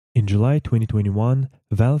In July 2021,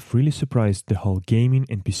 Valve really surprised the whole gaming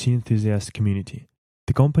and PC enthusiast community.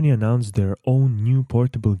 The company announced their own new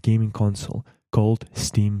portable gaming console called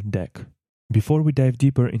Steam Deck. Before we dive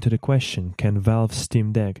deeper into the question, can Valve's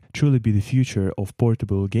Steam Deck truly be the future of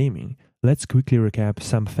portable gaming? Let's quickly recap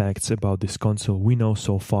some facts about this console we know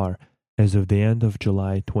so far as of the end of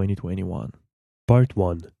July 2021. Part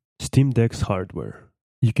 1. Steam Deck's hardware.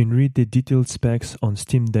 You can read the detailed specs on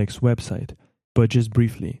Steam Deck's website, but just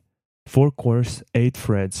briefly. 4 cores, 8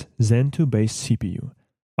 threads, Zen 2 based CPU,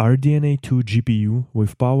 RDNA 2 GPU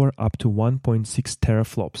with power up to 1.6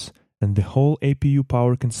 teraflops, and the whole APU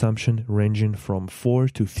power consumption ranging from 4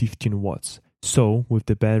 to 15 watts. So, with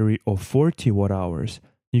the battery of 40 watt-hours,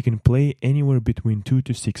 you can play anywhere between 2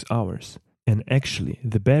 to 6 hours. And actually,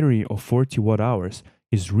 the battery of 40 watt-hours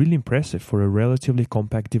is really impressive for a relatively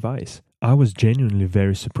compact device. I was genuinely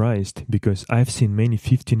very surprised because I've seen many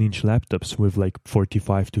 15-inch laptops with like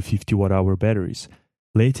 45 to 50 watt-hour batteries.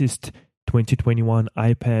 Latest 2021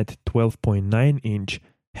 iPad 12.9-inch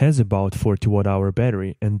has about 40 watt-hour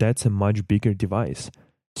battery, and that's a much bigger device.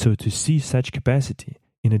 So to see such capacity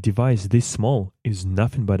in a device this small is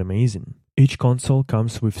nothing but amazing. Each console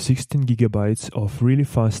comes with 16 GB of really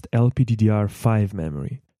fast LPDDR5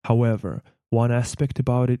 memory. However, one aspect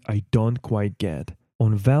about it I don't quite get.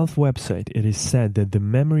 On Valve website, it is said that the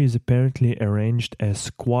memory is apparently arranged as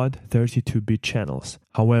quad 32-bit channels.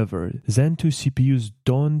 However, Zen 2 CPUs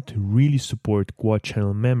don't really support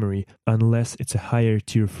quad-channel memory unless it's a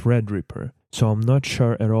higher-tier Threadripper, so I'm not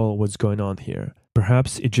sure at all what's going on here.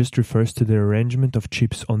 Perhaps it just refers to the arrangement of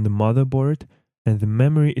chips on the motherboard, and the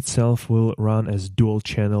memory itself will run as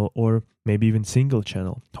dual-channel or maybe even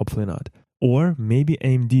single-channel, hopefully not. Or maybe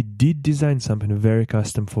AMD did design something very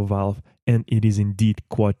custom for Valve and it is indeed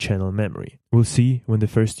quad-channel memory. We'll see when the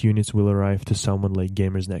first units will arrive to someone like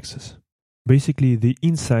Gamers Nexus. Basically, the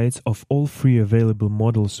insides of all 3 available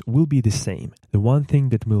models will be the same. The one thing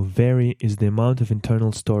that will vary is the amount of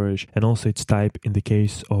internal storage and also its type in the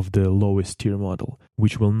case of the lowest tier model,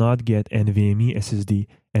 which will not get NVMe SSD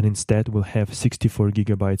and instead will have 64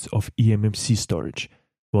 GB of eMMC storage,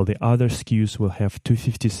 while the other SKUs will have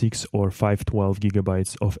 256 or 512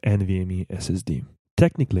 GB of NVMe SSD.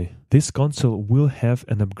 Technically, this console will have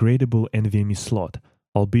an upgradable NVMe slot,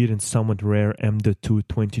 albeit in somewhat rare M.2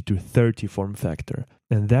 2230 form factor,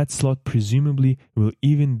 and that slot presumably will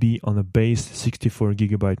even be on a base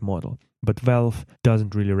 64GB model, but Valve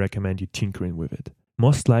doesn't really recommend you tinkering with it.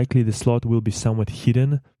 Most likely the slot will be somewhat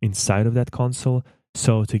hidden inside of that console,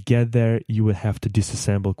 so to get there you would have to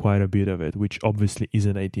disassemble quite a bit of it, which obviously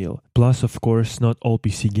isn't ideal. Plus, of course, not all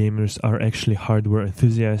PC gamers are actually hardware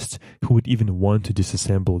enthusiasts who would even want to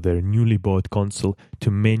disassemble their newly bought console to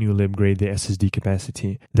manually upgrade the SSD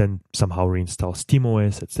capacity, then somehow reinstall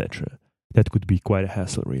SteamOS, etc. That could be quite a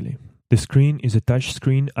hassle really. The screen is a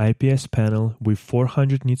touchscreen IPS panel with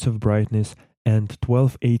 400 nits of brightness and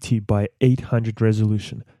 1280 by 800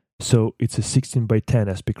 resolution. So it's a 16:10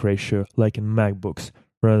 aspect ratio like in MacBooks,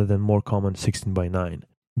 rather than more common 16:9.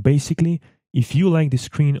 Basically, if you like the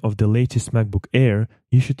screen of the latest MacBook Air,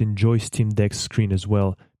 you should enjoy Steam Deck's screen as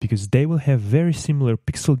well, because they will have very similar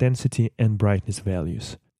pixel density and brightness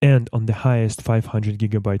values. And on the highest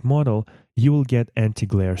 500GB model, you will get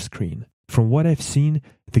anti-glare screen. From what I've seen,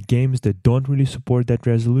 the games that don't really support that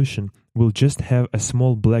resolution will just have a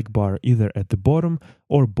small black bar either at the bottom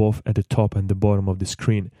or both at the top and the bottom of the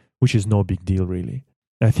screen, which is no big deal really.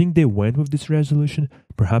 I think they went with this resolution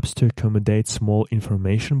perhaps to accommodate small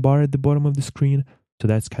information bar at the bottom of the screen, so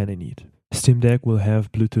that's kinda neat. Steam Deck will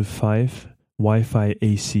have Bluetooth 5, Wi-Fi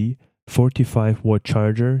AC, 45-watt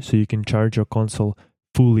charger, so you can charge your console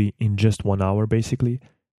fully in just 1 hour basically,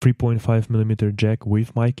 3.5mm jack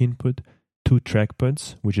with mic input, 2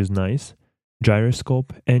 trackpads, which is nice,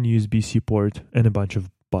 gyroscope and USB-C port, and a bunch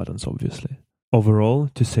of buttons obviously. Overall,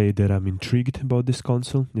 to say that I'm intrigued about this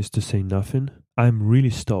console is to say nothing. I'm really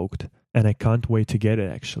stoked, and I can't wait to get it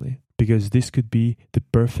actually, because this could be the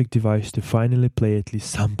perfect device to finally play at least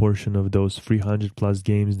some portion of those 300 plus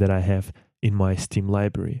games that I have in my Steam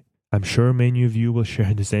library. I'm sure many of you will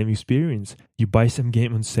share the same experience. You buy some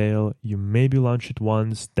game on sale, you maybe launch it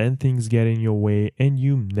once, then things get in your way and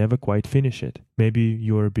you never quite finish it. Maybe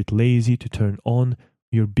you're a bit lazy to turn on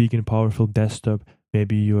your big and powerful desktop.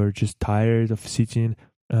 Maybe you're just tired of sitting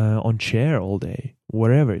on chair all day,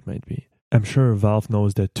 whatever it might be. I'm sure Valve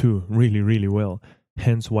knows that too, really well,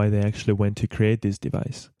 hence why they actually went to create this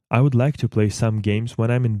device. I would like to play some games when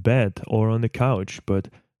I'm in bed or on the couch, but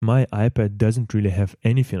my iPad doesn't really have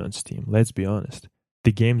anything on Steam, let's be honest.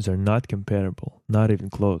 The games are not comparable, not even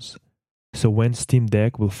close. So when Steam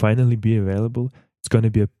Deck will finally be available, it's going to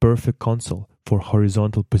be a perfect console for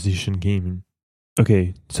horizontal position gaming.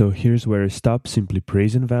 Okay, so here's where I stop simply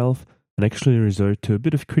praising Valve and actually resort to a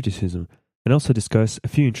bit of criticism and also discuss a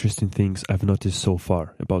few interesting things I've noticed so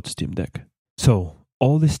far about Steam Deck. So,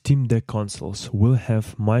 all the Steam Deck consoles will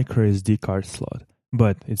have microSD card slot,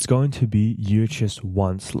 but it's going to be UHS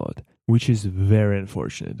 1 slot, which is very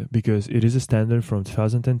unfortunate because it is a standard from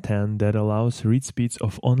 2010 that allows read speeds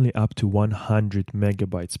of only up to 100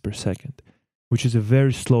 megabytes per second, which is a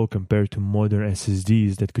very slow compared to modern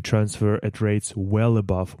SSDs that could transfer at rates well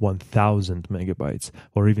above 1000 megabytes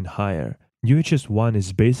or even higher. UHS 1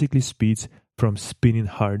 is basically speeds from spinning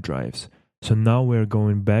hard drives, so now we're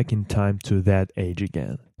going back in time to that age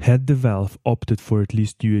again. Had the Valve opted for at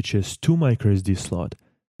least UHS 2 microSD slot,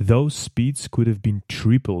 those speeds could have been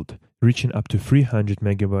tripled, reaching up to 300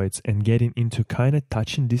 megabytes and getting into kinda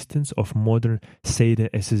touching distance of modern SATA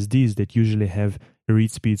SSDs that usually have read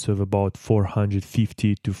speeds of about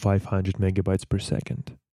 450 to 500 megabytes per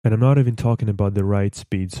second. And I'm not even talking about the write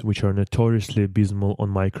speeds, which are notoriously abysmal on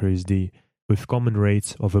microSD, with common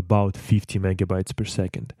rates of about 50 megabytes per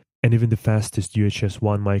second. And even the fastest UHS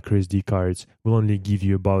 1 microSD cards will only give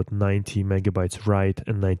you about 90 megabytes write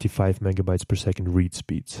and 95 megabytes per second read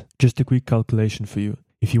speeds. Just a quick calculation for you.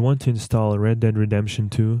 If you want to install Red Dead Redemption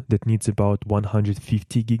 2 that needs about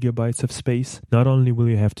 150 gigabytes of space, not only will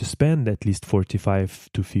you have to spend at least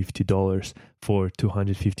 $45 to $50 for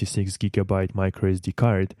 256 gigabyte microSD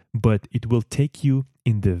card, but it will take you,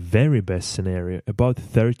 in the very best scenario, about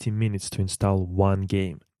 30 minutes to install one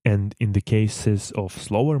game. And in the cases of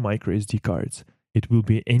slower microSD cards, it will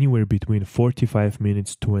be anywhere between 45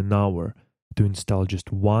 minutes to an hour to install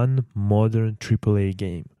just one modern AAA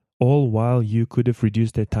game. All while you could have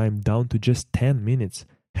reduced that time down to just 10 minutes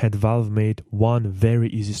had Valve made one very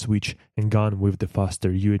easy switch and gone with the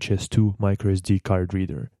faster UHS 2 microSD card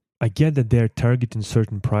reader. I get that they're targeting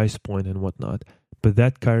certain price point and whatnot, but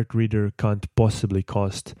that card reader can't possibly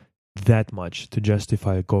cost that much to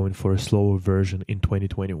justify going for a slower version in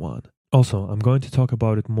 2021. Also, I'm going to talk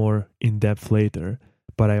about it more in depth later,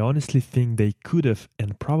 but I honestly think they could have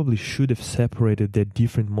and probably should have separated their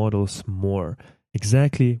different models more,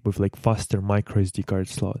 exactly with like faster microSD card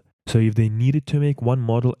slot. So if they needed to make one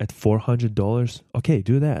model at $400, okay,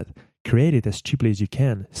 do that. Create it as cheaply as you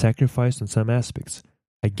can, sacrifice on some aspects.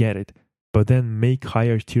 I get it, but then make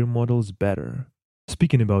higher tier models better.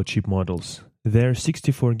 Speaking about cheap models, their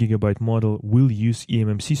 64GB model will use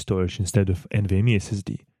eMMC storage instead of NVMe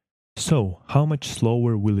SSD. So, how much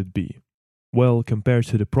slower will it be? Well, compared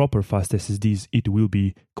to the proper fast SSDs, it will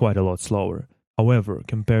be quite a lot slower. However,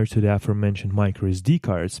 compared to the aforementioned microSD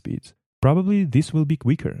card speeds, probably this will be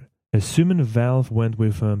quicker. Assuming Valve went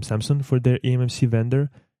with Samsung for their eMMC vendor,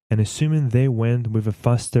 and assuming they went with a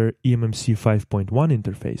faster eMMC 5.1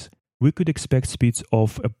 interface, we could expect speeds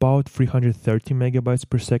of about 330 megabytes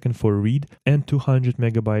per second for read and 200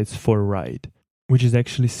 megabytes for write, which is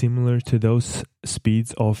actually similar to those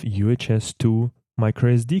speeds of UHS 2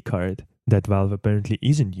 microSD card that Valve apparently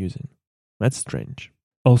isn't using. That's strange.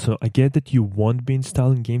 Also, I get that you won't be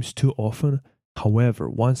installing games too often. However,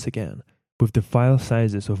 once again, with the file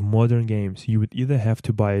sizes of modern games, you would either have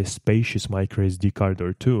to buy a spacious microSD card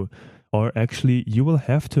or two, or actually you will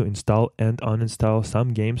have to install and uninstall some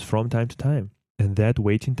games from time to time, and that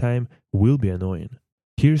waiting time will be annoying.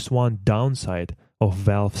 Here's one downside of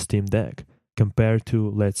Valve Steam Deck compared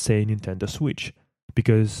to, let's say, Nintendo Switch,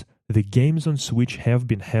 because the games on Switch have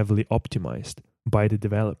been heavily optimized by the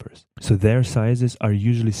developers, so their sizes are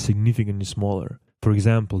usually significantly smaller. For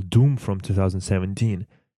example, Doom from 2017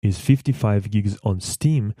 is 55 gigs on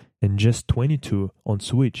Steam and just 22 on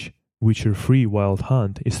Switch. Witcher 3 Wild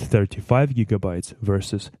Hunt is 35 gigabytes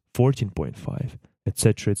versus 14.5,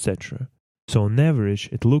 etc., etc. So on average,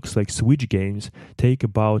 it looks like Switch games take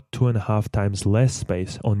about 2.5 times less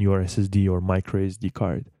space on your SSD or microSD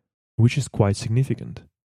card, which is quite significant.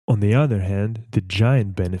 On the other hand, the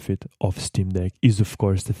giant benefit of Steam Deck is of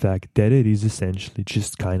course the fact that it is essentially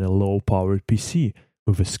just kinda low-powered PC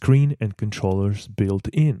with a screen and controllers built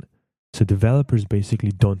in. So developers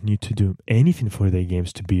basically don't need to do anything for their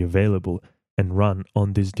games to be available and run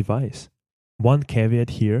on this device. One caveat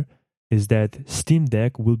here is that Steam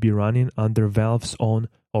Deck will be running under Valve's own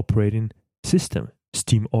operating system,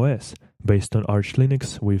 SteamOS, based on Arch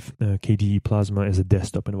Linux with KDE Plasma as a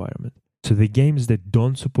desktop environment. So the games that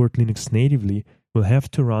don't support Linux natively will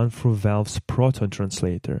have to run through Valve's Proton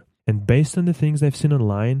translator. And based on the things I've seen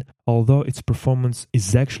online, although its performance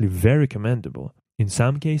is actually very commendable, in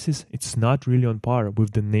some cases it's not really on par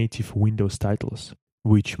with the native Windows titles,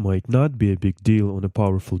 which might not be a big deal on a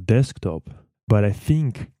powerful desktop, but I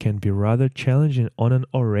think can be rather challenging on an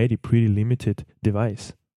already pretty limited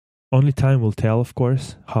device. Only time will tell, of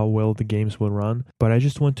course, how well the games will run, but I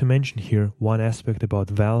just want to mention here one aspect about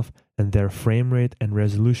Valve and their frame rate and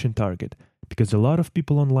resolution target, because a lot of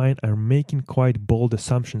people online are making quite bold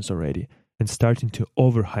assumptions already and starting to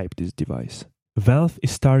overhype this device. Valve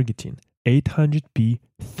is targeting 800p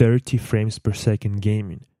 30 frames per second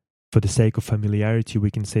gaming. For the sake of familiarity,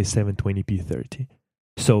 we can say 720p 30.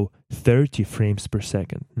 So 30 frames per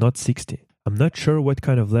second, not 60. I'm not sure what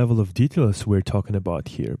kind of level of details we're talking about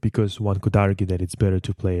here, because one could argue that it's better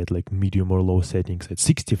to play at like medium or low settings at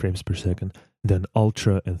 60 frames per second than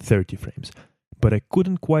ultra and 30 frames. But I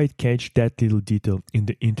couldn't quite catch that little detail in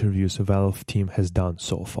the interviews the Valve team has done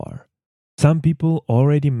so far. Some people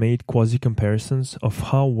already made quasi-comparisons of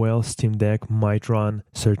how well Steam Deck might run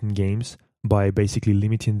certain games by basically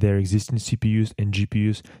limiting their existing CPUs and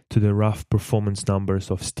GPUs to the rough performance numbers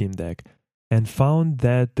of Steam Deck, and found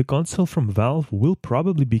that the console from Valve will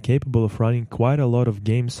probably be capable of running quite a lot of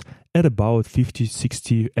games at about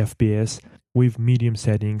 50-60 FPS with medium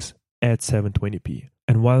settings at 720p.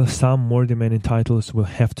 And while some more demanding titles will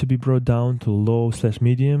have to be brought down to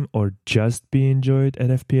low/medium or just be enjoyed at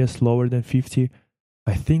FPS lower than 50,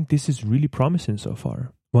 I think this is really promising so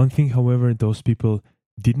far. One thing, however, those people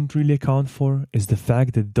didn't really account for is the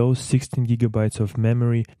fact that those 16 gigabytes of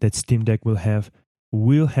memory that Steam Deck will have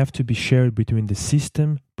to be shared between the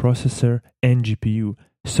system, processor, and GPU.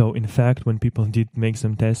 So in fact, when people did make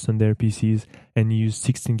some tests on their PCs and used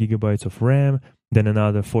 16 gigabytes of RAM, then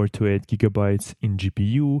another 4 to 8 gigabytes in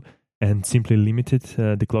GPU, and simply limited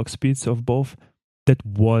the clock speeds of both, that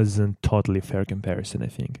wasn't totally fair comparison, I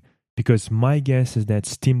think. Because my guess is that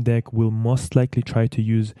Steam Deck will most likely try to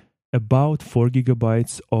use about 4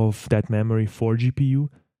 gigabytes of that memory for GPU,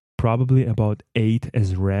 probably about 8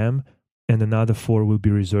 as RAM, and another 4 will be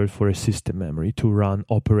reserved for a system memory to run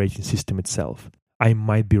operating system itself. I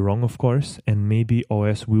might be wrong, of course, and maybe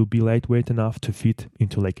OS will be lightweight enough to fit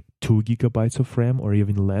into like 2 gigabytes of RAM or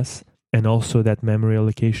even less, and also that memory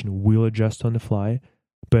allocation will adjust on the fly,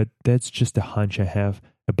 but that's just a hunch I have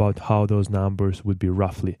about how those numbers would be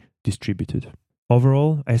roughly distributed.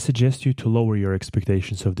 Overall, I suggest you to lower your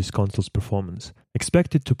expectations of this console's performance.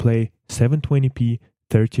 Expect it to play 720p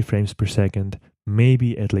 30 frames per second,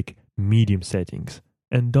 maybe at like medium settings,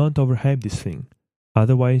 and don't overhype this thing.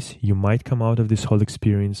 Otherwise, you might come out of this whole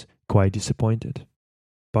experience quite disappointed.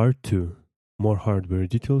 Part 2. More hardware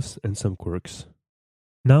details and some quirks.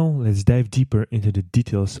 Now let's dive deeper into the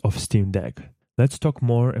details of Steam Deck. Let's talk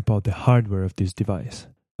more about the hardware of this device.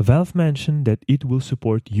 Valve mentioned that it will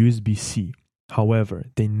support USB-C. However,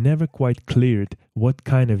 they never quite cleared what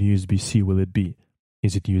kind of USB-C will it be.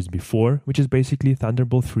 Is it USB 4, which is basically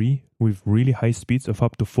Thunderbolt 3 with really high speeds of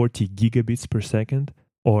up to 40 gigabits per second,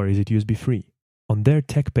 or is it USB 3? On their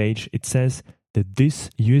tech page, it says that this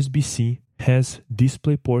USB-C has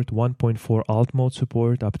DisplayPort 1.4 alt mode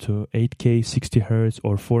support up to 8K 60Hz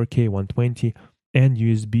or 4K 120 and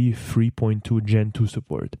USB 3.2 Gen 2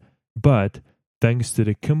 support. But thanks to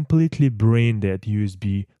the completely brain-dead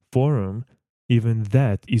USB forum, even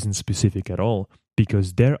that isn't specific at all,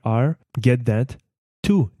 because there are, get that,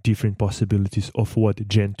 2 different possibilities of what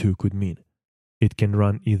Gen 2 could mean. It can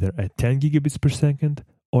run either at 10 gigabits per second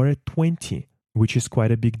or at 20, which is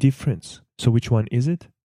quite a big difference. So which one is it?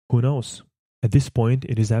 Who knows? At this point,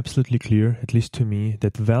 it is absolutely clear, at least to me,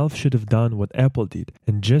 that Valve should have done what Apple did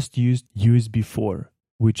and just used USB 4,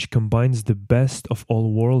 which combines the best of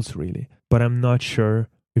all worlds really. But I'm not sure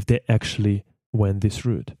if they actually went this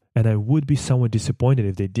route. And I would be somewhat disappointed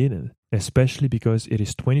if they didn't, especially because it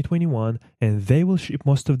is 2021 and they will ship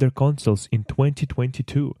most of their consoles in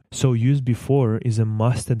 2022. So USB 4 is a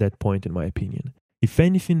must at that point in my opinion. If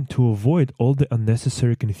anything, to avoid all the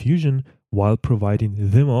unnecessary confusion while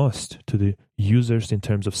providing the most to the users in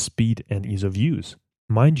terms of speed and ease of use.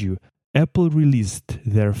 Mind you, Apple released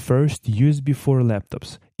their first USB 4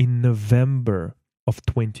 laptops in November of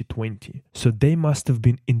 2020. So they must have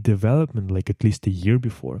been in development like at least a year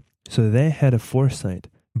before. So they had a foresight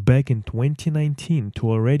back in 2019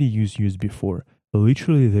 to already use USB 4.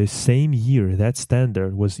 Literally the same year that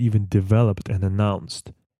standard was even developed and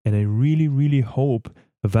announced. And I really, really hope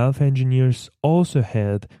Valve engineers also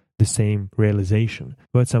had the same realization.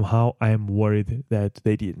 But somehow I am worried that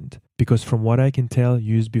they didn't. Because from what I can tell,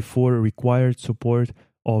 USB 4 required support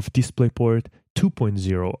of DisplayPort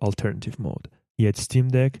 2.0 alternative mode. Yet Steam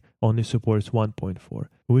Deck only supports 1.4,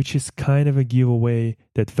 which is kind of a giveaway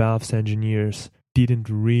that Valve's engineers didn't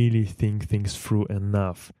really think things through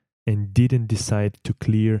enough and didn't decide to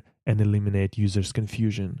clear and eliminate users'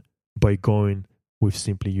 confusion by going with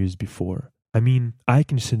simply USB 4. I mean, I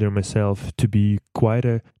consider myself to be quite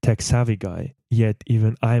a tech-savvy guy, yet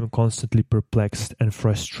even I am constantly perplexed and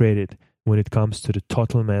frustrated when it comes to the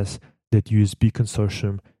total mess that USB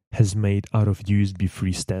Consortium has made out of USB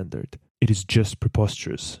free standard. It is just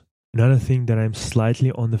preposterous. Another thing that I'm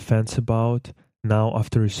slightly on the fence about now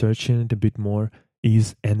after researching it a bit more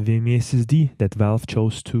is NVMe SSD that Valve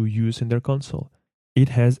chose to use in their console. It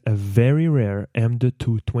has a very rare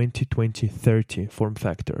M.2 2020-30 form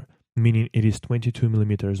factor, meaning it is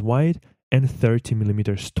 22mm wide and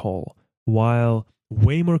 30mm tall, while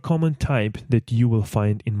way more common type that you will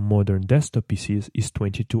find in modern desktop PCs is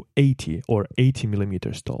 2280 or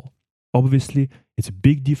 80mm tall. Obviously, it's a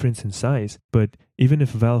big difference in size, but even if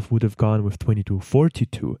Valve would have gone with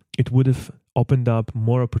 2242, it would have opened up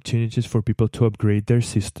more opportunities for people to upgrade their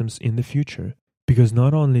systems in the future. Because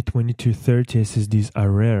not only 2230 SSDs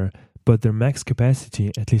are rare, but their max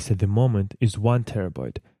capacity, at least at the moment, is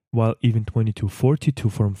 1TB, while even 2242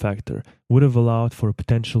 form factor would have allowed for a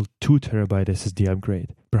potential 2TB SSD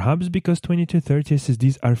upgrade. Perhaps because 2230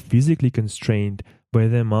 SSDs are physically constrained by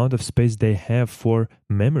the amount of space they have for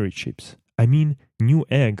memory chips. I mean,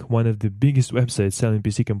 Newegg, one of the biggest websites selling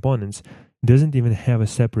PC components, doesn't even have a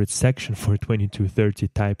separate section for 2230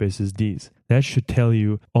 type SSDs. That should tell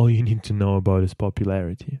you all you need to know about its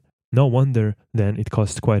popularity. No wonder, then, it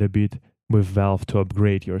costs quite a bit with Valve to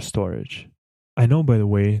upgrade your storage. I know, by the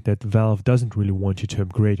way, that Valve doesn't really want you to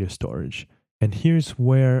upgrade your storage. And here's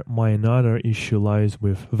where my another issue lies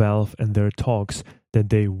with Valve and their talks that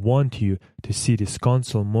they want you to see this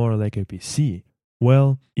console more like a PC.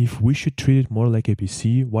 Well, if we should treat it more like a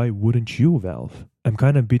PC, why wouldn't you, Valve? I'm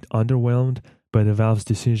kind of a bit underwhelmed by the Valve's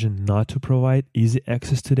decision not to provide easy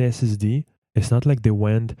access to the SSD. It's not like they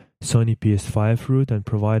went Sony PS5 route and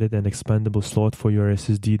provided an expandable slot for your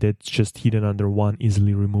SSD that's just hidden under one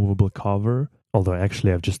easily removable cover. Although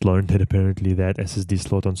actually I've just learned that apparently that SSD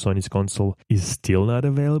slot on Sony's console is still not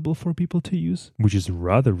available for people to use, which is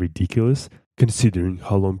rather ridiculous considering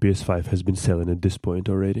how long PS5 has been selling at this point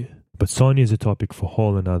already. But Sony is a topic for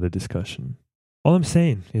whole another discussion. All I'm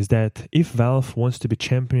saying is that if Valve wants to be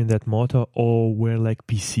championing that motto, "Oh, we're like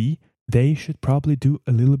PC," they should probably do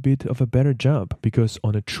a little bit of a better job, because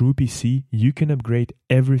on a true PC, you can upgrade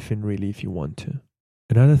everything really if you want to.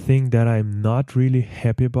 Another thing that I'm not really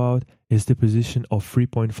happy about is the position of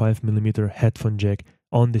 3.5mm headphone jack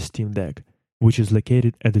on the Steam Deck, which is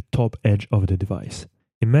located at the top edge of the device.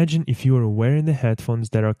 Imagine if you are wearing the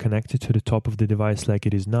headphones that are connected to the top of the device like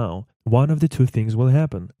it is now. One of the two things will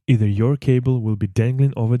happen. Either your cable will be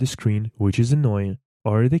dangling over the screen, which is annoying,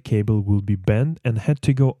 or the cable will be bent and had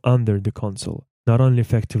to go under the console, not only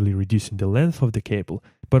effectively reducing the length of the cable,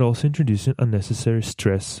 but also introducing unnecessary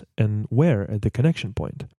stress and wear at the connection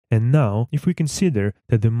point. And now, if we consider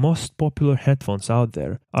that the most popular headphones out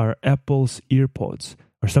there are Apple's EarPods,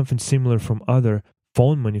 or something similar from other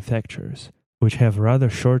phone manufacturers, which have rather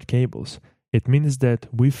short cables, it means that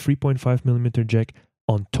with 3.5mm jack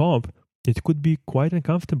on top, it could be quite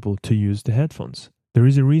uncomfortable to use the headphones. There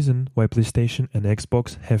is a reason why PlayStation and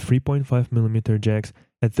Xbox have 3.5mm jacks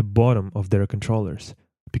at the bottom of their controllers,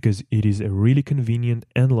 because it is a really convenient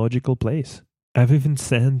and logical place. I've even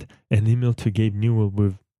sent an email to Gabe Newell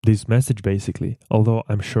with this message basically, although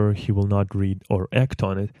I'm sure he will not read or act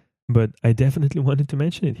on it, but I definitely wanted to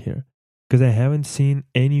mention it here, because I haven't seen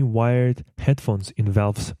any wired headphones in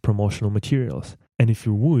Valve's promotional materials. And if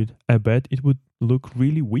you would, I bet it would look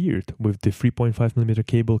really weird with the 3.5mm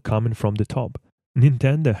cable coming from the top.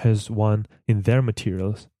 Nintendo has one in their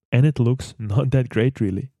materials, and it looks not that great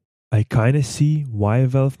really. I kinda see why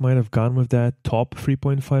Valve might have gone with that top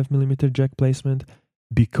 3.5mm jack placement,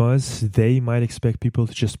 because they might expect people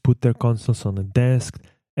to just put their consoles on a desk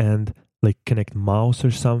and like connect mouse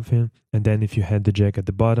or something, and then if you had the jack at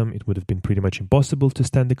the bottom, it would have been pretty much impossible to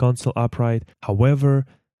stand the console upright. However,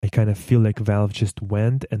 I kind of feel like Valve just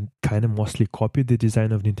went and kind of mostly copied the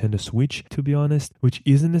design of Nintendo Switch, to be honest, which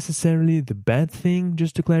isn't necessarily the bad thing,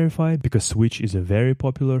 just to clarify, because Switch is a very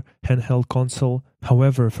popular handheld console.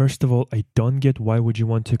 However, first of all, I don't get why would you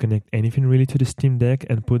want to connect anything really to the Steam Deck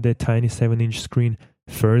and put that tiny 7-inch screen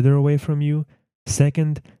further away from you.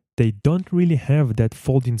 Second, they don't really have that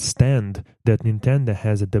folding stand that Nintendo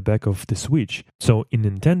has at the back of the Switch. So in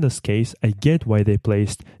Nintendo's case, I get why they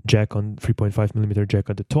placed jack on 3.5mm jack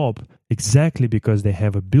at the top, exactly because they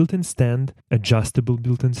have a built-in stand, adjustable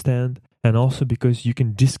built-in stand, and also because you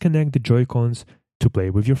can disconnect the Joy-Cons to play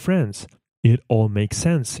with your friends. It all makes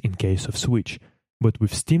sense in case of Switch, but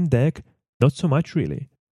with Steam Deck, not so much really.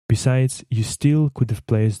 Besides, you still could have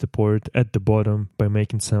placed the port at the bottom by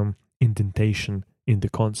making some indentation in the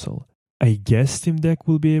console. I guess Steam Deck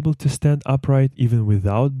will be able to stand upright even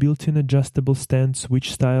without built-in adjustable stand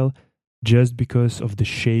switch style, just because of the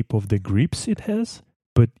shape of the grips it has.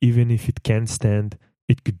 But even if it can stand,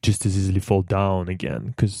 it could just as easily fall down again,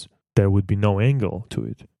 because there would be no angle to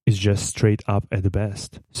it. It's just straight up at the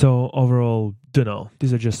best. So overall, dunno,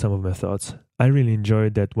 these are just some of my thoughts. I really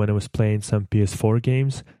enjoyed that when I was playing some PS4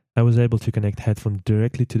 games, I was able to connect headphones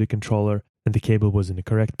directly to the controller and the cable was in the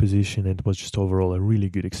correct position and it was just overall a really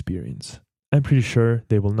good experience. I'm pretty sure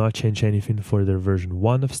they will not change anything for their version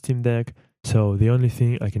 1 of Steam Deck, so the only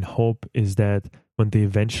thing I can hope is that when they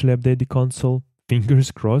eventually update the console,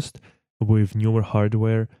 fingers crossed, with newer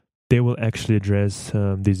hardware, they will actually address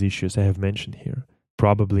these issues I have mentioned here.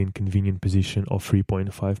 Probably inconvenient position of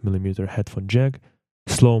 3.5mm headphone jack,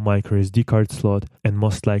 slow micro SD card slot, and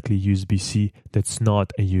most likely USB-C that's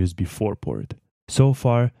not a USB 4 port. So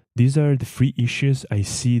far, these are the 3 issues I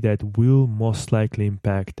see that will most likely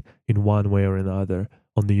impact in one way or another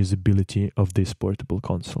on the usability of this portable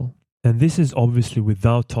console. And this is obviously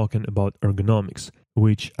without talking about ergonomics,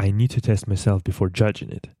 which I need to test myself before judging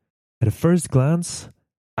it. At a first glance,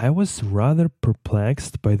 I was rather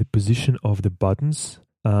perplexed by the position of the buttons,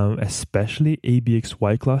 especially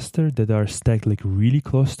ABXY cluster that are stacked like really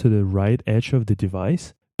close to the right edge of the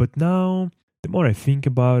device. But now, the more I think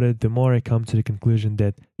about it, the more I come to the conclusion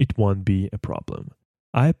that it won't be a problem.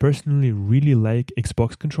 I personally really like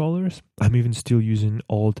Xbox controllers. I'm even still using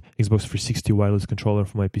old Xbox 360 wireless controller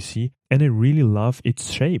for my PC, and I really love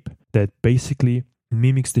its shape that basically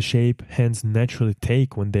mimics the shape hands naturally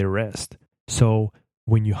take when they rest. So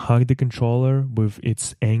when you hug the controller with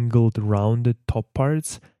its angled rounded top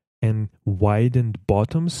parts and widened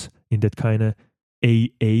bottoms in that kind of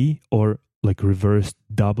AA or like reversed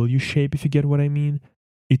W shape, if you get what I mean,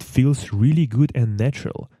 it feels really good and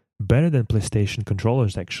natural. Better than PlayStation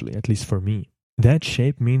controllers actually, at least for me. That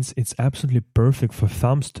shape means it's absolutely perfect for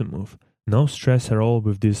thumbs to move. No stress at all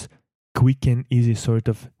with this quick and easy sort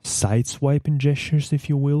of side swiping gestures, if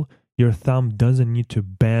you will. Your thumb doesn't need to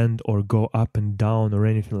bend or go up and down or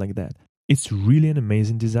anything like that. It's really an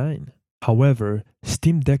amazing design. However,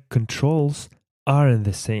 Steam Deck controls aren't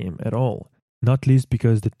the same at all. Not least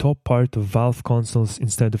because the top part of Valve consoles,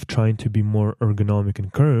 instead of trying to be more ergonomic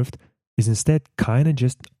and curved, is instead kind of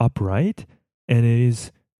just upright, and it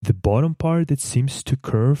is the bottom part that seems to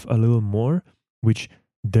curve a little more, which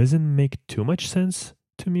doesn't make too much sense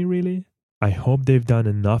to me really. I hope they've done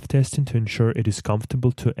enough testing to ensure it is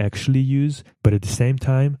comfortable to actually use, but at the same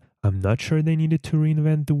time, I'm not sure they needed to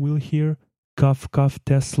reinvent the wheel here, cough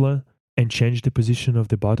Tesla, and change the position of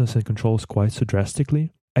the buttons and controls quite so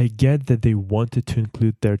drastically. I get that they wanted to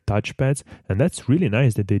include their touchpads, and that's really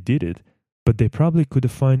nice that they did it, but they probably could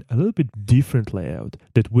have found a little bit different layout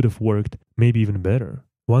that would have worked maybe even better.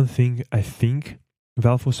 One thing I think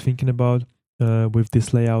Valve was thinking about with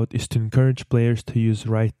this layout is to encourage players to use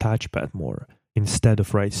right touchpad more instead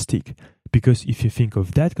of right stick, because if you think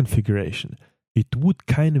of that configuration, it would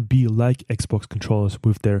kind of be like Xbox controllers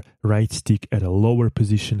with their right stick at a lower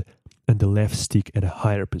position and the left stick at a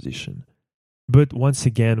higher position. But once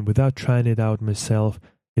again, without trying it out myself,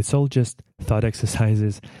 it's all just thought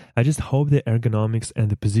exercises. I just hope the ergonomics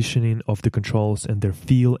and the positioning of the controls and their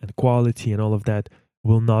feel and quality and all of that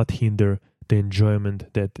will not hinder the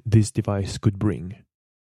enjoyment that this device could bring.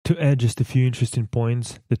 To add just a few interesting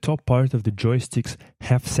points, the top part of the joysticks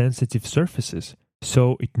have sensitive surfaces,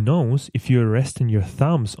 so it knows if you're resting your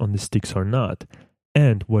thumbs on the sticks or not.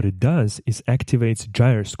 And what it does is activates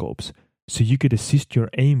gyroscopes, so you could assist your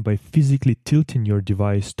aim by physically tilting your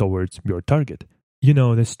device towards your target. You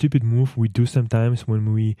know, the stupid move we do sometimes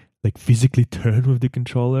when we physically turn with the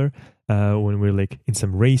controller, when we're in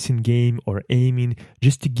some racing game or aiming,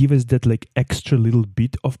 just to give us that extra little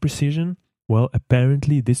bit of precision. Well,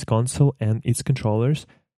 apparently this console and its controllers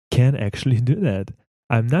can actually do that.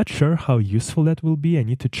 I'm not sure how useful that will be, I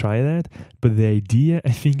need to try that, but the idea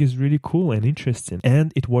I think is really cool and interesting.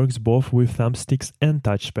 And it works both with thumbsticks and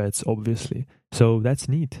touchpads, obviously. So that's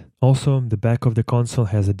neat. Also, the back of the console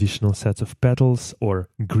has additional sets of pedals, or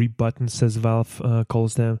grip buttons as Valve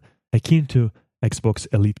calls them, akin to Xbox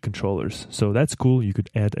Elite controllers. So that's cool, you could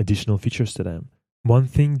add additional features to them. One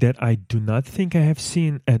thing that I do not think I have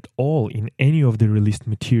seen at all in any of the released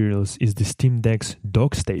materials is the Steam Deck's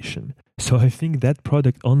dock station. So I think that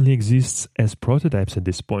product only exists as prototypes at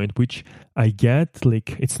this point, which I get,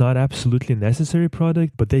 it's not absolutely necessary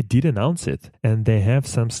product, but they did announce it. And they have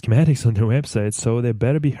some schematics on their website, so they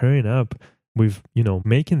better be hurrying up with,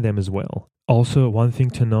 making them as well. Also, one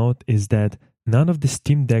thing to note is that none of the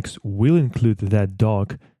Steam Decks will include that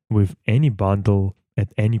dock with any bundle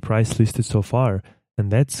at any price listed so far.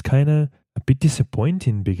 And that's kind of A bit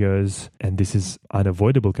disappointing because, and this is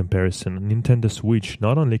unavoidable comparison, Nintendo Switch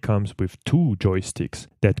not only comes with 2 joysticks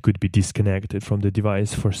that could be disconnected from the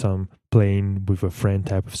device for some playing with a friend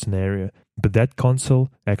type of scenario, but that console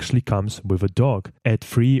actually comes with a dock at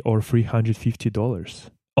 $300 or $350.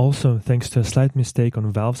 Also, thanks to a slight mistake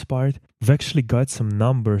on Valve's part, we've actually got some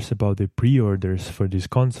numbers about the pre-orders for these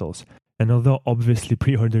consoles. And although obviously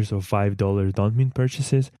pre-orders of $5 don't mean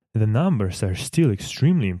purchases, the numbers are still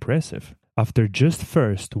extremely impressive. After just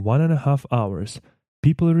first 1.5 hours,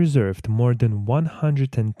 people reserved more than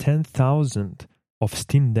 110,000 of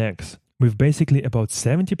Steam Decks, with basically about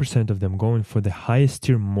 70% of them going for the highest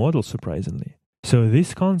tier model, surprisingly. So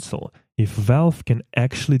this console, if Valve can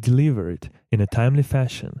actually deliver it in a timely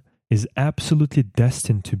fashion, is absolutely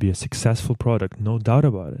destined to be a successful product, no doubt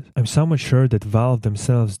about it. I'm somewhat sure that Valve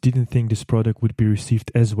themselves didn't think this product would be received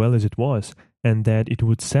as well as it was, and that it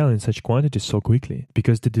would sell in such quantities so quickly,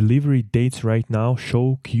 because the delivery dates right now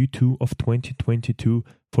show Q2 of 2022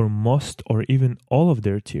 for most or even all of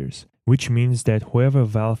their tiers, which means that whoever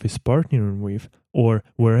Valve is partnering with, or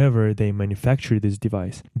wherever they manufacture this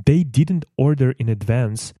device, they didn't order in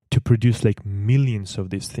advance to produce like millions of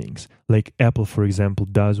these things, like Apple, for example,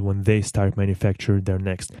 does when they start manufacturing their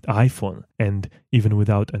next iPhone. And even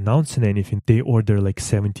without announcing anything, they order like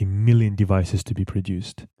 70 million devices to be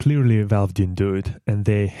produced. Clearly, Valve didn't do it, and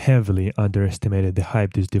they heavily underestimated the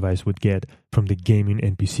hype this device would get from the gaming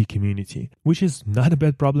and PC community, which is not a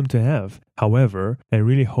bad problem to have. However, I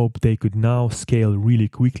really hope they could now scale really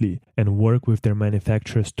quickly and work with their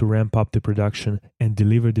manufacturers to ramp up the production and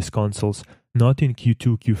deliver these consoles not in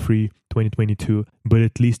Q2, Q3 2022, but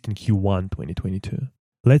at least in Q1 2022.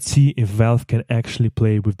 Let's see if Valve can actually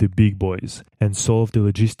play with the big boys and solve the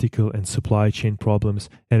logistical and supply chain problems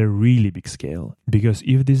at a really big scale. Because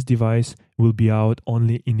if this device will be out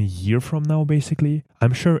only in a year from now, basically,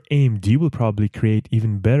 I'm sure AMD will probably create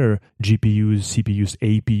even better GPUs, CPUs,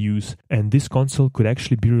 APUs, and this console could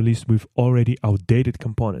actually be released with already outdated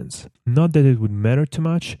components. Not that it would matter too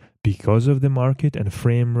much, because of the market and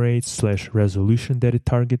frame rates / resolution that it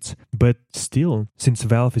targets, but still, since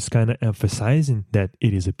Valve is kinda emphasizing that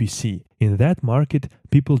it is a PC, in that market,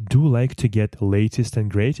 people do like to get latest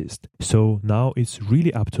and greatest. So now it's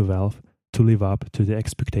really up to Valve to live up to the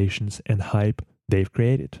expectations and hype they've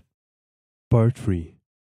created. Part 3.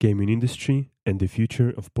 Gaming Industry and the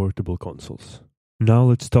Future of Portable Consoles. Now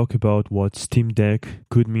let's talk about what Steam Deck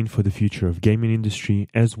could mean for the future of gaming industry,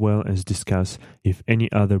 as well as discuss if any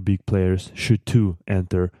other big players should too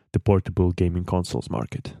enter the portable gaming consoles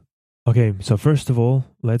market. Okay, so first of all,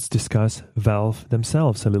 let's discuss Valve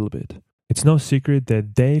themselves a little bit. It's no secret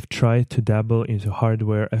that they've tried to dabble into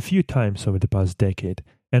hardware a few times over the past decade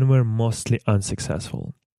and were mostly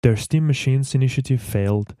unsuccessful. Their Steam Machines initiative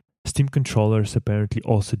failed. Steam controllers apparently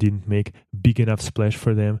also didn't make big enough splash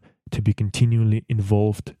for them to be continually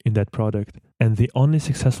involved in that product, and the only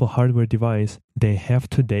successful hardware device they have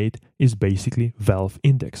to date is basically Valve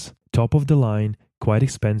Index. Top of the line, quite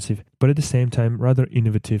expensive, but at the same time rather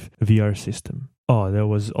innovative VR system. Oh, there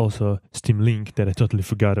was also Steam Link that I totally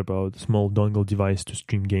forgot about, small dongle device to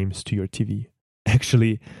stream games to your TV.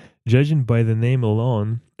 Actually, judging by the name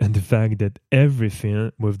alone and the fact that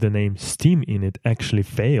everything with the name Steam in it actually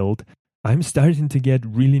failed, I'm starting to get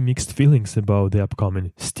really mixed feelings about the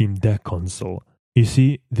upcoming Steam Deck console. You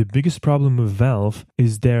see, the biggest problem with Valve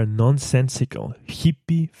is their nonsensical,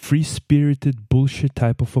 hippie, free-spirited bullshit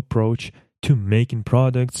type of approach to making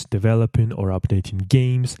products, developing or updating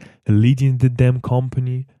games, leading the damn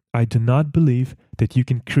company. I do not believe that you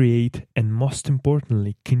can create and, most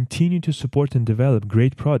importantly, continue to support and develop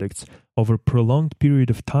great products over a prolonged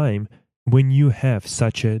period of time when you have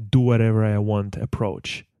such a do-whatever-I-want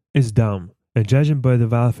approach. It's dumb, and judging by the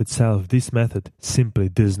Valve itself, this method simply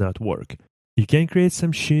does not work. You can create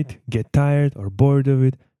some shit, get tired or bored of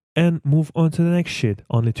it, and move on to the next shit,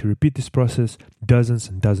 only to repeat this process dozens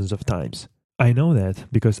and dozens of times. I know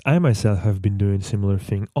that because I myself have been doing a similar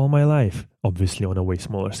thing all my life, obviously on a way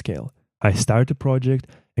smaller scale. I start a project,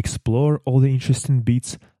 explore all the interesting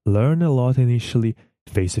bits, learn a lot initially,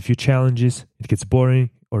 face a few challenges, it gets boring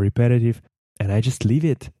or repetitive, and I just leave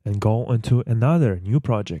it and go on to another new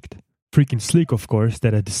project. Freaking slick, of course,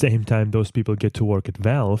 that at the same time those people get to work at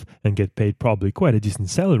Valve and get paid probably quite a decent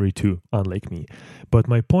salary too, unlike me. But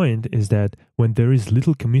my point is that when there is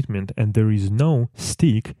little commitment and there is no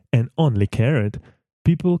stick and only carrot,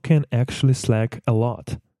 people can actually slack a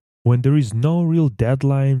lot. When there is no real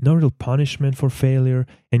deadline, no real punishment for failure,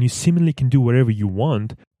 and you seemingly can do whatever you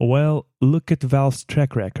want, well, look at Valve's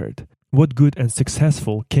track record. What good and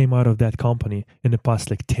successful came out of that company in the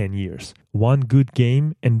past 10 years? One good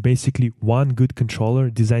game and basically one good controller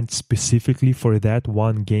designed specifically for that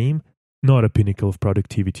one game? Not a pinnacle of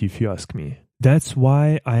productivity if you ask me. That's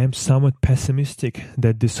why I am somewhat pessimistic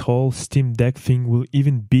that this whole Steam Deck thing will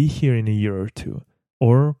even be here in a year or two.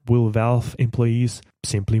 Or will Valve employees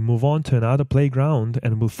simply move on to another playground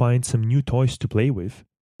and will find some new toys to play with?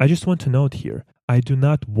 I just want to note here, I do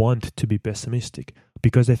not want to be pessimistic,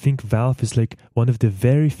 because I think Valve is one of the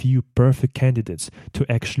very few perfect candidates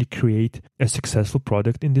to actually create a successful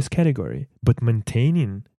product in this category. But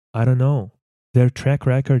maintaining, I don't know. Their track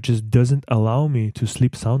record just doesn't allow me to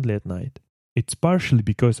sleep soundly at night. It's partially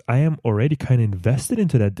because I am already kind of invested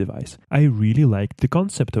into that device. I really like the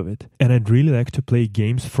concept of it. And I'd really like to play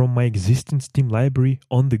games from my existing Steam library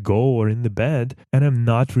on the go or in the bed. And I'm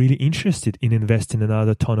not really interested in investing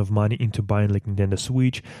another ton of money into buying Nintendo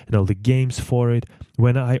Switch and all the games for it,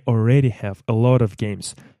 when I already have a lot of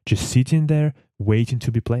games just sitting there waiting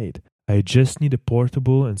to be played. I just need a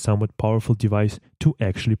portable and somewhat powerful device to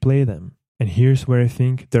actually play them. And here's where I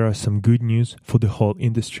think there are some good news for the whole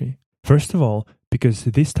industry. First of all, because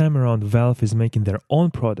this time around Valve is making their own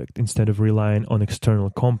product instead of relying on external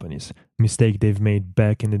companies, mistake they've made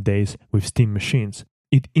back in the days with Steam machines,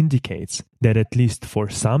 it indicates that at least for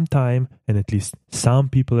some time and at least some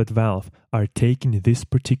people at Valve are taking this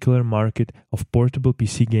particular market of portable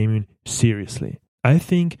PC gaming seriously. I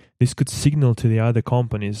think this could signal to the other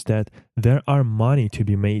companies that there are money to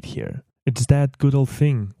be made here. It's that good old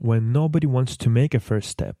thing when nobody wants to make a first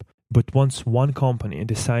step. But once one company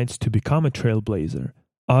decides to become a trailblazer,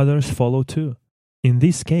 others follow too. In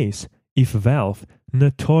this case, if Valve,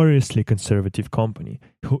 notoriously conservative company,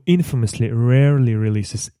 who infamously rarely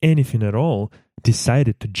releases anything at all,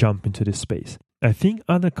 decided to jump into this space, I think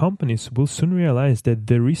other companies will soon realize that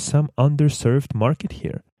there is some underserved market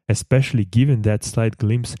here, especially given that slight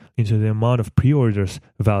glimpse into the amount of pre-orders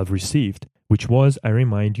Valve received, which was, I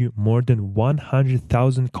remind you, more than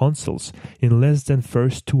 100,000 consoles in less than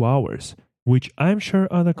first 2 hours, which I'm sure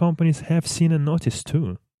other companies have seen and noticed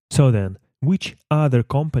too. So then, which other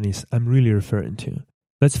companies I'm really referring to?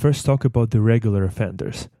 Let's first talk about the regular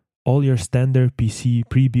offenders, all your standard PC,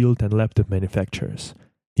 pre-built and laptop manufacturers.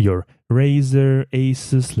 Your Razer,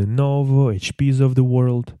 Asus, Lenovo, HPs of the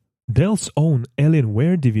world. Dell's own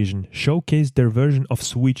Alienware division showcased their version of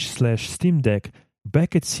Switch/Steam Deck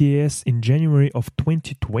back at CES in January of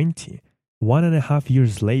 2020, 1.5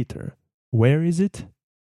 years later. Where is it?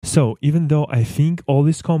 So, even though I think all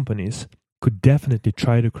these companies could definitely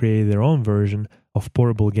try to create their own version of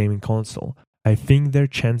portable gaming console, I think their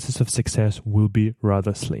chances of success will be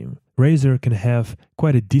rather slim. Razer can have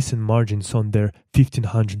quite a decent margins on their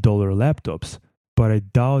 $1,500 laptops, but I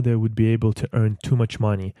doubt they would be able to earn too much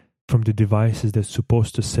money from the devices that's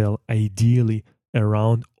supposed to sell ideally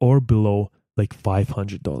around or below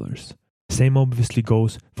 $500. Same obviously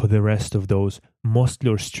goes for the rest of those mostly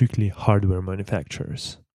or strictly hardware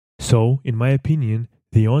manufacturers. So, in my opinion,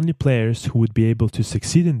 the only players who would be able to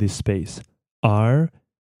succeed in this space are,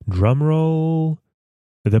 drumroll,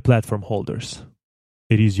 the platform holders.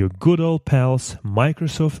 It is your good old pals,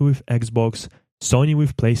 Microsoft with Xbox, Sony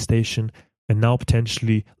with PlayStation, and now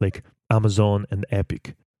potentially Amazon and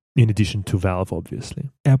Epic, in addition to Valve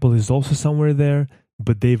obviously. Apple is also somewhere there,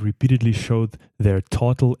 but they've repeatedly showed their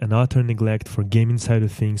total and utter neglect for gaming side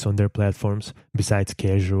of things on their platforms, besides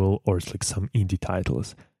casual or some indie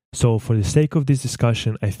titles. So for the sake of this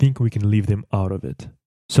discussion, I think we can leave them out of it.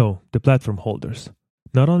 So, the platform holders.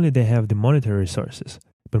 Not only they have the monetary resources,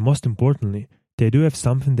 but most importantly, they do have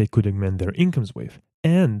something they could augment their incomes with,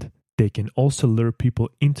 and they can also lure people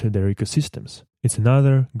into their ecosystems. It's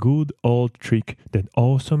another good old trick that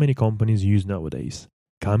so many companies use nowadays.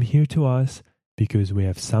 Come here to us, because we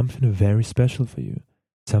have something very special for you,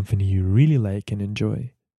 something you really like and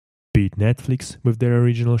enjoy. Be it Netflix with their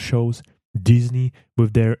original shows, Disney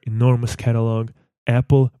with their enormous catalog,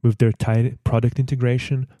 Apple with their tight product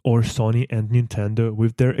integration, or Sony and Nintendo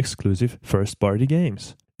with their exclusive first-party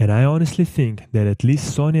games. And I honestly think that at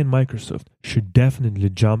least Sony and Microsoft should definitely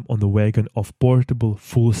jump on the wagon of portable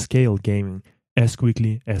full-scale gaming as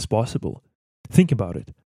quickly as possible. Think about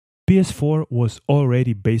it. PS4 was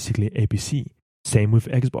already basically a PC. Same with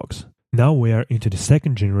Xbox. Now we are into the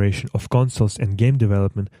second generation of consoles and game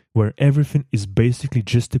development where everything is basically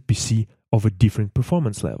just a PC of a different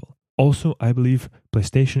performance level. Also, I believe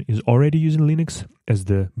PlayStation is already using Linux as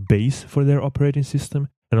the base for their operating system,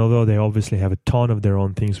 and although they obviously have a ton of their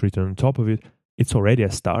own things written on top of it, it's already a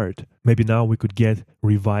start. Maybe now we could get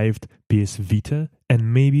revived PS Vita,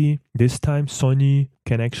 and maybe this time Sony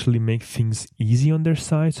can actually make things easy on their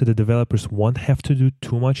side so the developers won't have to do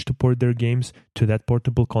too much to port their games to that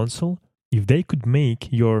portable console. If they could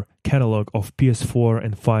make your catalog of PS4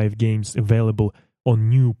 and 5 games available on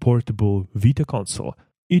new portable Vita console,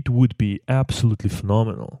 it would be absolutely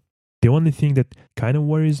phenomenal. The only thing that kind of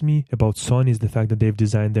worries me about Sony is the fact that they've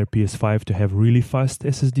designed their PS5 to have really fast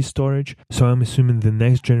SSD storage, so I'm assuming the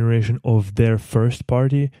next generation of their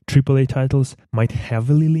first-party AAA titles might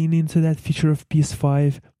heavily lean into that feature of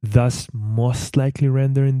PS5, thus most likely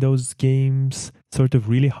rendering those games sort of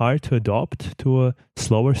really hard to adopt to a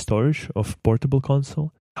slower storage of portable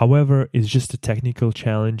console. However, it's just a technical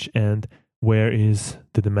challenge, and where is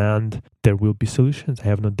the demand, there will be solutions, I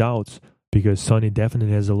have no doubts. Because Sony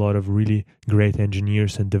definitely has a lot of really great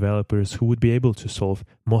engineers and developers who would be able to solve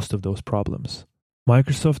most of those problems.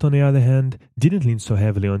 Microsoft, on the other hand, didn't lean so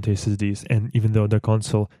heavily onto SSDs, and even though their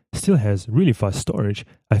console still has really fast storage,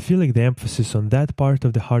 I feel like the emphasis on that part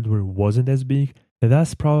of the hardware wasn't as big, and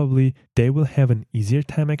thus probably they will have an easier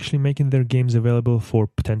time actually making their games available for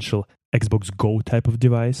potential Xbox Go type of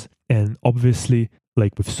device, and obviously,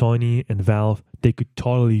 like with Sony and Valve, they could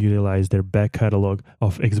totally utilize their back catalog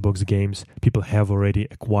of Xbox games people have already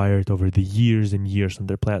acquired over the years and years on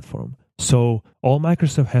their platform. So all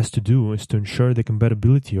Microsoft has to do is to ensure the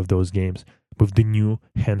compatibility of those games with the new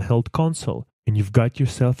handheld console, and you've got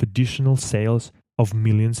yourself additional sales of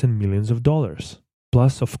millions and millions of dollars.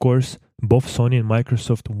 Plus, of course, both Sony and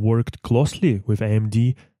Microsoft worked closely with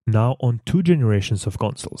AMD now on 2 generations of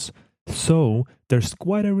consoles. So, there's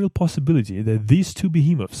quite a real possibility that these two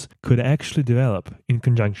behemoths could actually develop in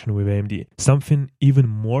conjunction with AMD, something even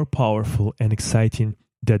more powerful and exciting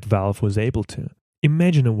that Valve was able to.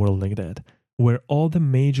 Imagine a world like that, where all the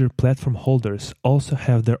major platform holders also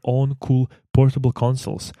have their own cool portable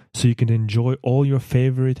consoles, so you can enjoy all your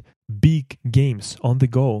favorite big games on the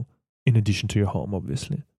go, in addition to your home,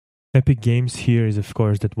 obviously. Epic Games here is of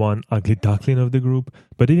course that one ugly duckling of the group,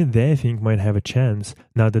 but even they I think might have a chance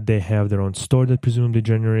now that they have their own store that presumably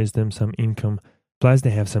generates them some income, plus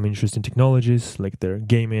they have some interesting technologies like their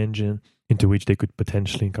game engine into which they could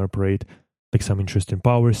potentially incorporate like some interesting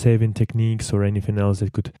power saving techniques or anything else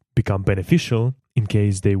that could become beneficial in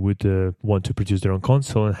case they would want to produce their own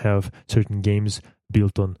console and have certain games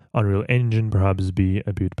built on Unreal Engine perhaps be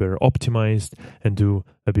a bit better optimized and do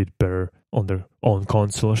a bit better on their own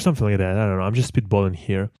console or something like that. I don't know, I'm just spitballing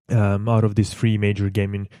here. Out of these 3 major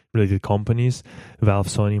gaming related companies, Valve,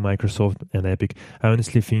 Sony, Microsoft and Epic, I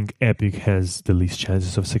honestly think Epic has the least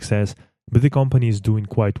chances of success, but the company is doing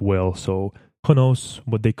quite well, so who knows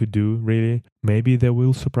what they could do really. Maybe they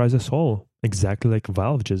will surprise us all, exactly like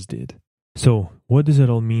Valve just did. So what does it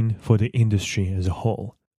all mean for the industry as a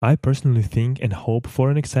whole? I personally think and hope for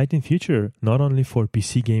an exciting future, not only for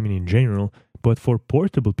PC gaming in general, but for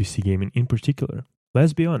portable PC gaming in particular.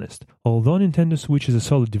 Let's be honest, although Nintendo Switch is a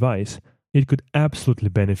solid device, it could absolutely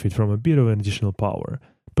benefit from a bit of an additional power,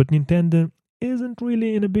 but Nintendo isn't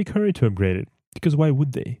really in a big hurry to upgrade it, because why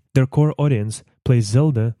would they? Their core audience plays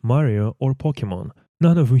Zelda, Mario or Pokemon,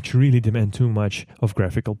 none of which really demand too much of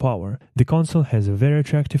graphical power. The console has a very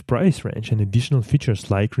attractive price range and additional features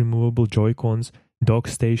like removable Joy-Cons, dock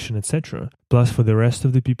station, etc. Plus, for the rest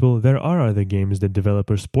of the people, there are other games that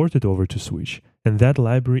developers ported over to Switch, and that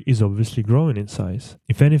library is obviously growing in size.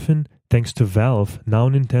 If anything, thanks to Valve, now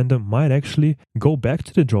Nintendo might actually go back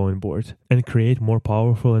to the drawing board and create more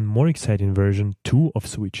powerful and more exciting version 2 of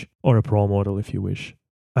Switch, or a Pro model if you wish.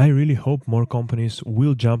 I really hope more companies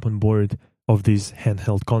will jump on board of these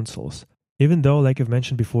handheld consoles. Even though, like I've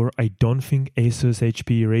mentioned before, I don't think Asus,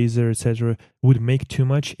 HP, Razer, etc. would make too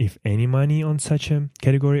much, if any, money on such a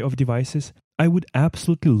category of devices, I would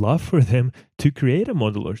absolutely love for them to create a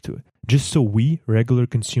model or two, just so we, regular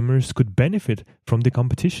consumers, could benefit from the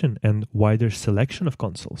competition and wider selection of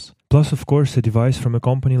consoles. Plus, of course, a device from a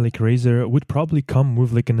company like Razer would probably come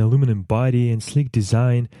with like an aluminum body and sleek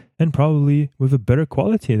design, and probably with a better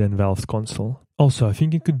quality than Valve's console. Also, I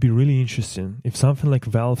think it could be really interesting if something like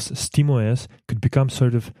Valve's SteamOS could become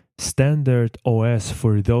sort of standard OS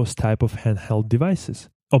for those type of handheld devices.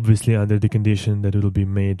 Obviously under the condition that it will be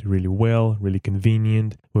made really well, really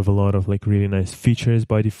convenient, with a lot of like really nice features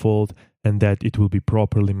by default, and that it will be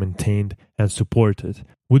properly maintained and supported.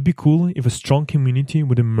 Would be cool if a strong community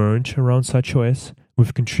would emerge around such OS,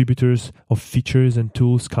 with contributors of features and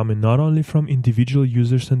tools coming not only from individual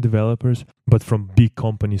users and developers, but from big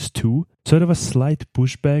companies too. Sort of a slight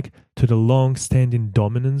pushback to the long-standing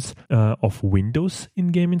dominance of Windows in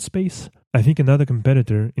gaming space. I think another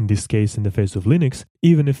competitor, in this case in the face of Linux,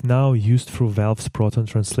 even if now used through Valve's Proton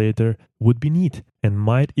Translator, would be neat, and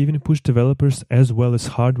might even push developers as well as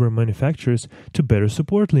hardware manufacturers to better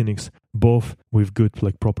support Linux, both with good,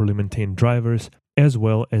 properly maintained drivers, as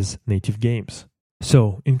well as native games.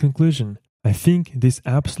 So, in conclusion, I think this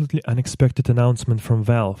absolutely unexpected announcement from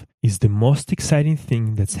Valve is the most exciting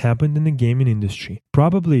thing that's happened in the gaming industry,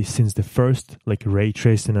 probably since the first ray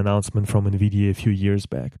tracing announcement from Nvidia a few years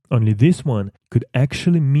back. Only this one could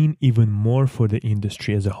actually mean even more for the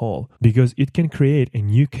industry as a whole, because it can create a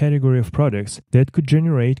new category of products that could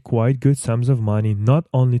generate quite good sums of money not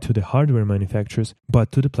only to the hardware manufacturers,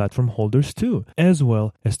 but to the platform holders too, as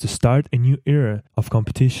well as to start a new era of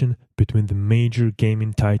competition between the major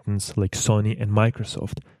gaming titans like Sony and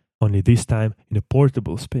Microsoft, only this time in a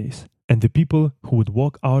portable space. And the people who would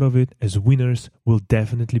walk out of it as winners will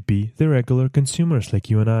definitely be the regular consumers like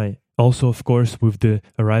you and I. Also, of course, with the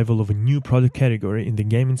arrival of a new product category in the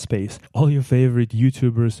gaming space, all your favorite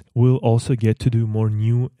YouTubers will also get to do more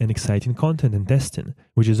new and exciting content and testing,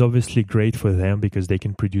 which is obviously great for them because they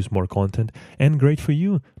can produce more content, and great for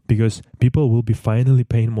you because people will be finally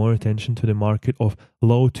paying more attention to the market of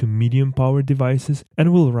low to medium power devices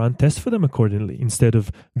and will run tests for them accordingly, instead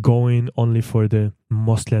of going only for the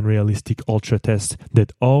mostly unrealistic ultra tests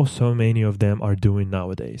that so many of them are doing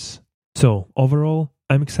nowadays. So, overall,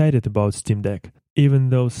 I'm excited about Steam Deck, even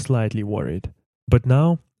though slightly worried. But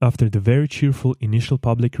now, after the very cheerful initial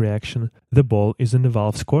public reaction, the ball is in the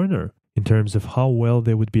Valve's corner in terms of how well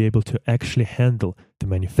they would be able to actually handle the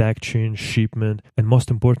manufacturing, shipment, and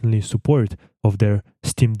most importantly, support of their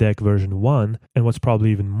Steam Deck version 1, and what's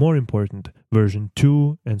probably even more important, version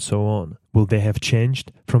 2, and so on. Will they have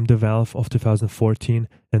changed from the Valve of 2014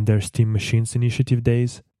 and their Steam Machines initiative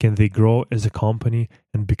days? Can they grow as a company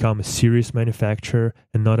and become a serious manufacturer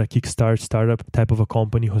and not a Kickstart startup type of a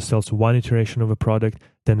company who sells one iteration of a product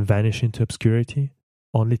then vanish into obscurity?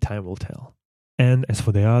 Only time will tell. And as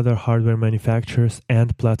for the other hardware manufacturers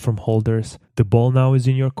and platform holders, the ball now is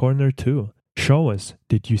in your corner too. Show us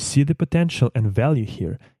that you see the potential and value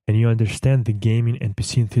here and you understand the gaming and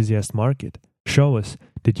PC enthusiast market. Show us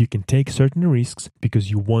that you can take certain risks because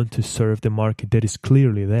you want to serve the market that is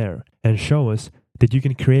clearly there. And show us that you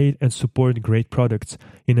can create and support great products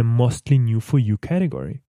in a mostly new for you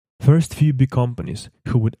category. First few big companies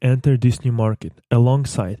who would enter this new market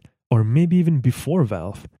alongside or maybe even before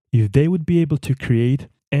Valve, if they would be able to create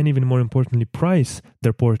and even more importantly price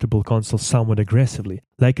their portable console somewhat aggressively,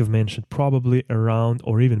 like I've mentioned, probably around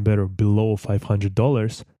or even better below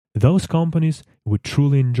 $500, those companies would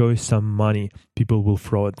truly enjoy some money people will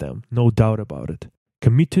throw at them, no doubt about it.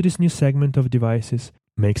 Commit to this new segment of devices,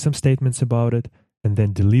 make some statements about it, and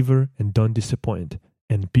then deliver and don't disappoint,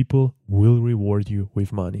 and people will reward you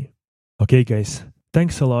with money. Okay guys,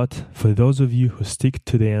 thanks a lot for those of you who stick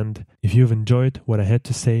to the end. If you've enjoyed what I had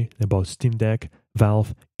to say about Steam Deck,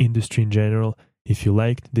 Valve, industry in general, if you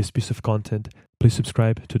liked this piece of content, please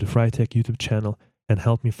subscribe to the Frytech YouTube channel and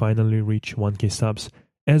help me finally reach 1K subs,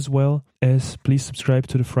 as well as please subscribe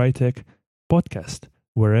to the Frytech podcast,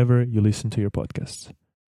 wherever you listen to your podcasts.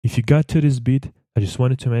 If you got to this bit, I just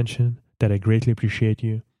wanted to mention that I greatly appreciate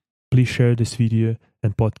you. Please share this video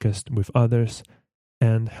and podcast with others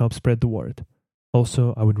and help spread the word.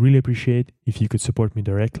 Also, I would really appreciate if you could support me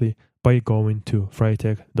directly by going to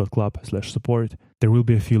frytech.club/support. There will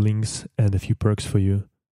be a few links and a few perks for you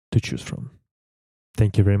to choose from.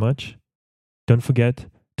 Thank you very much. Don't forget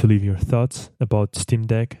to leave your thoughts about Steam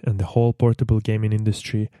Deck and the whole portable gaming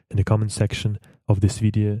industry in the comment section of this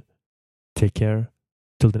video. Take care.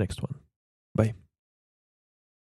 Till the next one. Bye.